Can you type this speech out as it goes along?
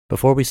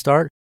Before we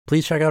start,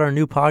 please check out our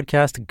new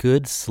podcast,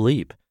 Good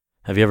Sleep.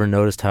 Have you ever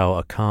noticed how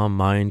a calm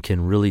mind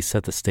can really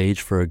set the stage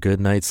for a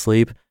good night's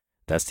sleep?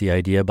 That's the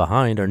idea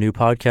behind our new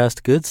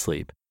podcast, Good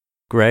Sleep.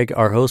 Greg,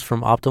 our host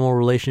from Optimal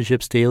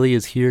Relationships Daily,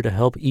 is here to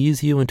help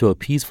ease you into a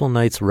peaceful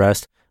night's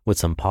rest with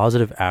some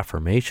positive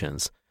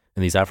affirmations.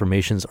 And these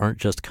affirmations aren't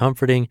just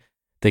comforting,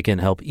 they can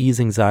help ease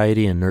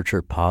anxiety and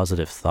nurture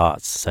positive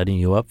thoughts, setting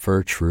you up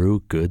for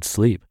true good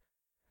sleep.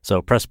 So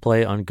press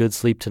play on Good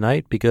Sleep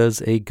tonight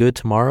because a good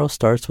tomorrow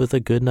starts with a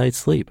good night's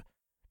sleep.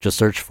 Just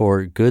search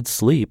for Good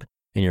Sleep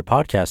in your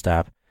podcast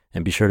app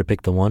and be sure to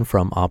pick the one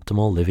from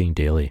Optimal Living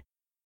Daily.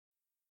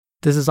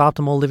 This is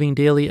Optimal Living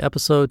Daily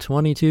episode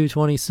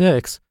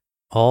 2226,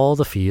 All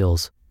the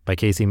Feels by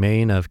Kacie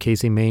Main of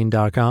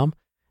KacieMain.com.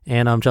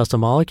 And I'm Justin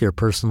Malik, your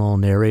personal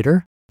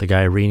narrator, the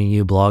guy reading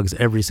you blogs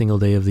every single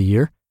day of the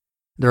year.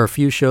 There are a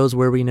few shows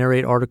where we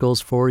narrate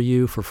articles for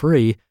you for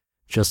free.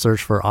 Just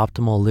search for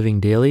Optimal Living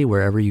Daily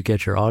wherever you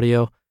get your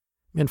audio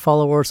and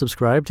follow or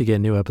subscribe to get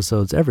new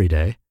episodes every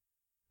day.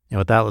 And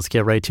with that, let's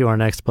get right to our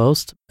next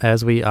post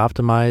as we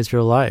optimize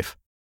your life.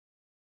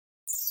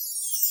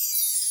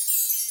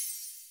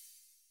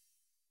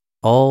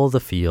 All the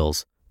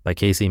Feels by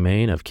Kacie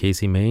Main of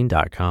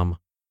KacieMain.com.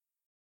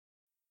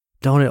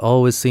 Don't it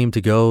always seem to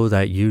go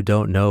that you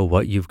don't know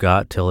what you've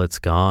got till it's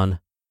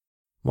gone?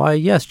 Why,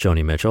 yes,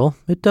 Joni Mitchell,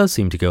 it does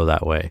seem to go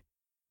that way.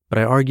 But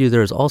I argue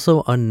there's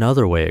also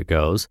another way it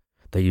goes,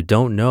 that you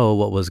don't know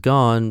what was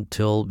gone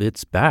till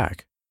it's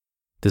back.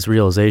 This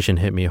realization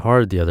hit me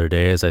hard the other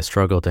day as I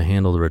struggled to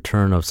handle the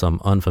return of some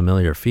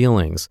unfamiliar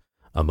feelings,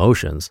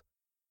 emotions.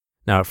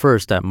 Now, at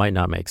first, that might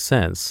not make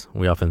sense.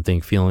 We often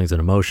think feelings and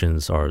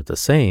emotions are the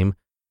same,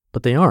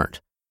 but they aren't.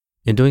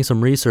 In doing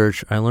some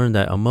research, I learned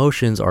that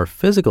emotions are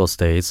physical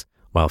states,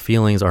 while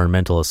feelings are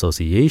mental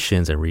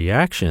associations and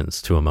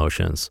reactions to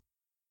emotions.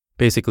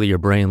 Basically, your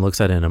brain looks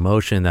at an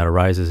emotion that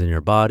arises in your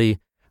body,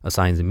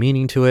 assigns a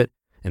meaning to it,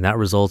 and that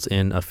results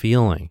in a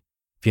feeling.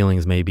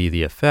 Feelings may be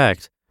the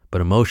effect, but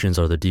emotions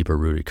are the deeper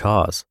rooted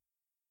cause.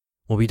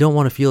 When we don't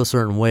want to feel a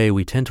certain way,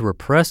 we tend to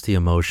repress the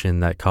emotion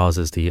that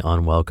causes the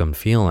unwelcome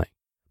feeling.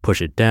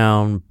 Push it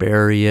down,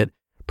 bury it,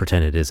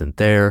 pretend it isn't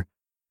there.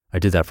 I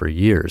did that for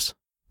years.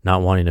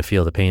 Not wanting to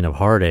feel the pain of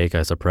heartache,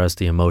 I suppressed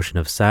the emotion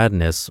of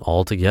sadness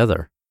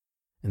altogether.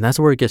 And that's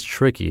where it gets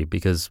tricky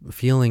because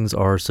feelings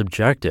are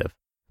subjective.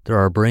 They're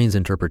our brain's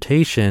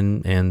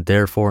interpretation and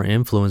therefore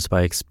influenced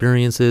by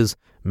experiences,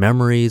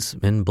 memories,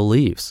 and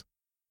beliefs.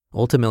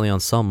 Ultimately, on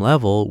some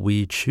level,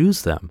 we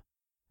choose them,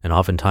 and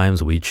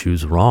oftentimes we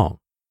choose wrong.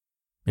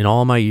 In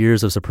all my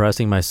years of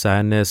suppressing my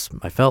sadness,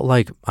 I felt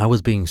like I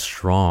was being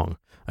strong.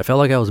 I felt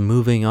like I was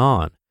moving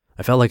on.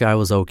 I felt like I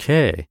was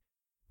okay,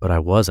 but I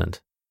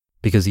wasn't,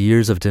 because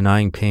years of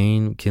denying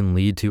pain can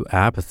lead to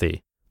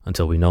apathy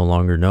until we no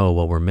longer know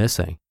what we're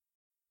missing.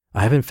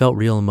 I haven't felt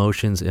real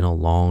emotions in a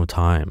long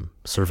time.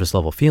 Surface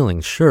level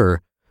feelings,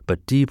 sure,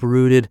 but deep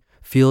rooted,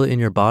 feel it in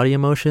your body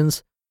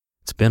emotions,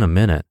 it's been a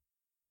minute.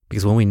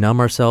 Because when we numb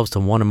ourselves to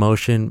one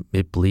emotion,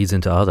 it bleeds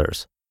into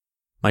others.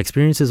 My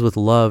experiences with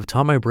love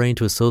taught my brain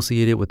to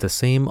associate it with the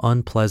same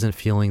unpleasant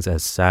feelings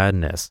as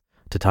sadness,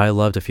 to tie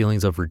love to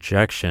feelings of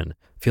rejection,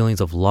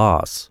 feelings of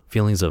loss,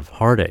 feelings of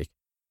heartache.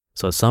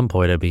 So at some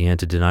point I began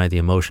to deny the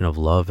emotion of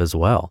love as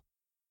well.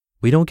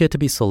 We don't get to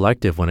be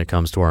selective when it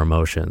comes to our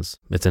emotions.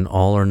 It's an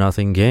all or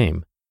nothing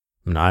game.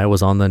 And I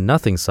was on the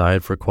nothing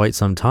side for quite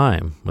some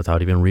time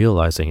without even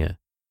realizing it.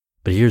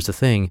 But here's the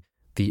thing,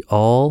 the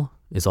all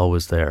is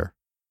always there.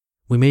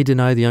 We may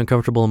deny the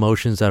uncomfortable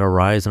emotions that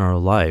arise in our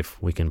life.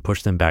 We can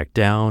push them back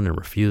down and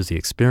refuse the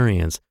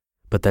experience,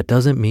 but that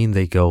doesn't mean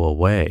they go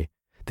away.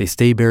 They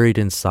stay buried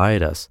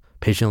inside us,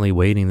 patiently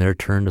waiting their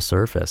turn to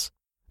surface.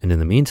 And in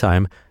the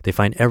meantime, they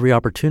find every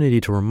opportunity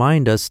to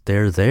remind us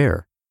they're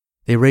there.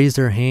 They raise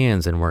their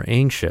hands and we're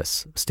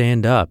anxious,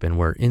 stand up and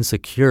we're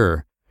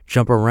insecure,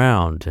 jump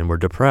around and we're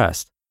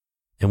depressed.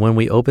 And when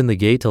we open the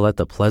gate to let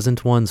the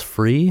pleasant ones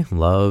free,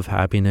 love,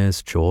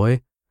 happiness,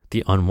 joy,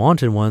 the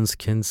unwanted ones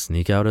can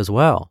sneak out as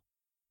well.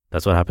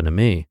 That's what happened to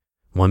me.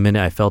 One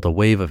minute I felt a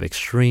wave of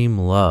extreme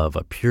love,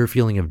 a pure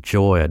feeling of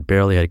joy I'd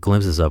barely had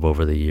glimpses of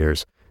over the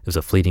years. It was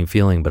a fleeting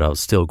feeling, but I was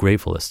still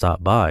grateful to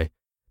stop by.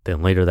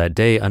 Then later that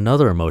day,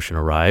 another emotion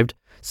arrived,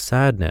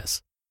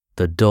 sadness.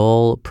 The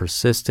dull,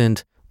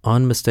 persistent,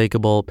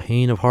 unmistakable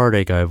pain of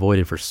heartache I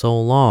avoided for so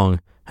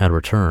long had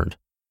returned.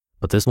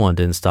 But this one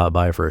didn't stop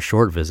by for a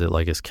short visit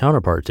like his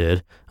counterpart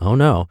did. Oh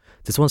no,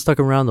 this one stuck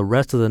around the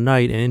rest of the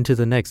night and into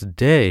the next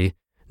day,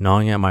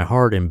 gnawing at my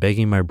heart and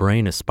begging my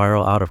brain to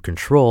spiral out of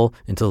control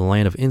into the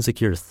land of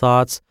insecure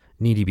thoughts,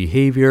 needy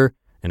behavior,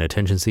 and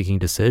attention-seeking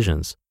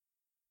decisions.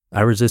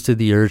 I resisted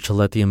the urge to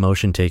let the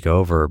emotion take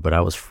over, but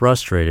I was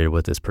frustrated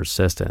with its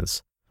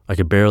persistence. I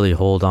could barely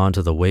hold on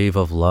to the wave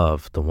of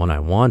love, the one I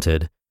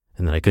wanted,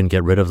 and then I couldn't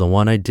get rid of the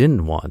one I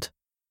didn't want.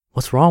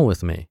 What's wrong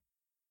with me?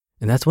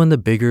 And that's when the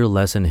bigger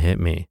lesson hit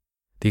me.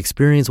 The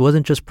experience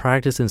wasn't just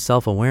practice in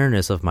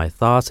self-awareness of my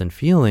thoughts and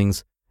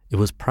feelings, it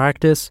was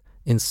practice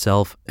in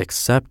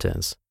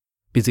self-acceptance.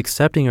 Because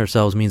accepting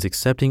ourselves means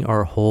accepting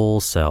our whole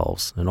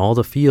selves and all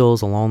the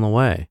feels along the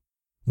way.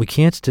 We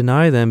can't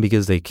deny them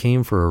because they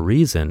came for a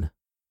reason.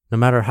 No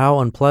matter how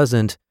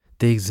unpleasant,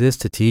 they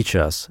exist to teach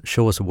us,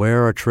 show us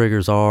where our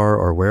triggers are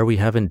or where we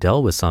haven't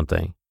dealt with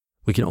something.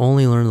 We can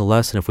only learn the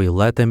lesson if we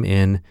let them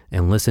in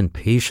and listen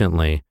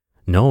patiently,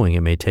 knowing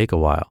it may take a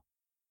while.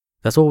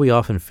 That's what we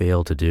often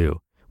fail to do.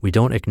 We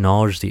don't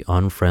acknowledge the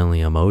unfriendly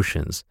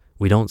emotions.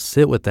 We don't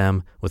sit with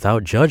them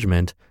without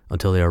judgment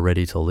until they are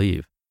ready to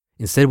leave.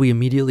 Instead, we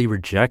immediately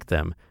reject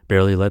them,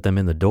 barely let them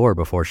in the door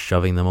before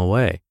shoving them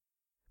away.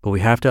 But we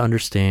have to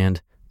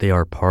understand they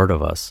are part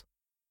of us.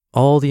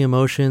 All the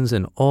emotions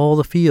and all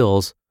the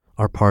feels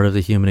are part of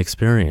the human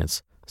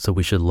experience, so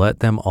we should let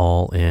them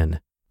all in.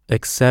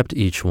 Accept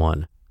each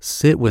one,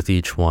 sit with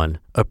each one,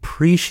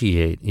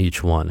 appreciate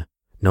each one,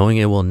 knowing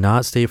it will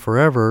not stay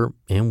forever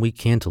and we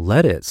can't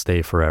let it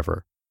stay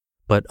forever.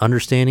 But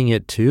understanding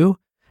it too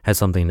has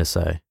something to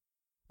say.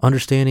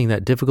 Understanding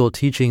that difficult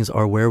teachings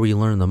are where we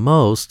learn the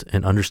most,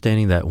 and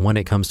understanding that when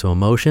it comes to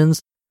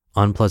emotions,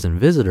 unpleasant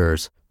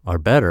visitors are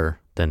better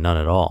than none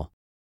at all.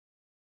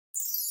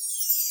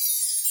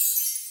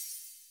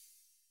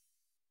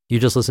 You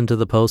just listened to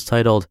the post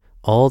titled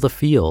All the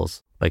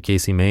Feels by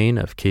Kacie Main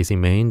of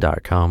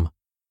CasieMain.com.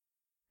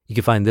 You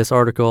can find this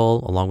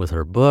article along with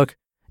her book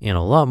and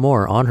a lot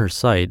more on her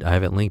site. I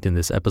have it linked in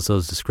this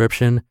episode's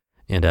description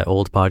and at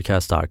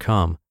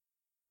oldpodcast.com.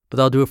 But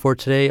that'll do it for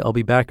today. I'll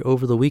be back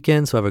over the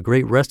weekend, so have a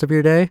great rest of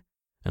your day,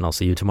 and I'll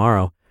see you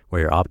tomorrow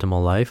where your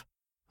optimal life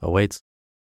awaits.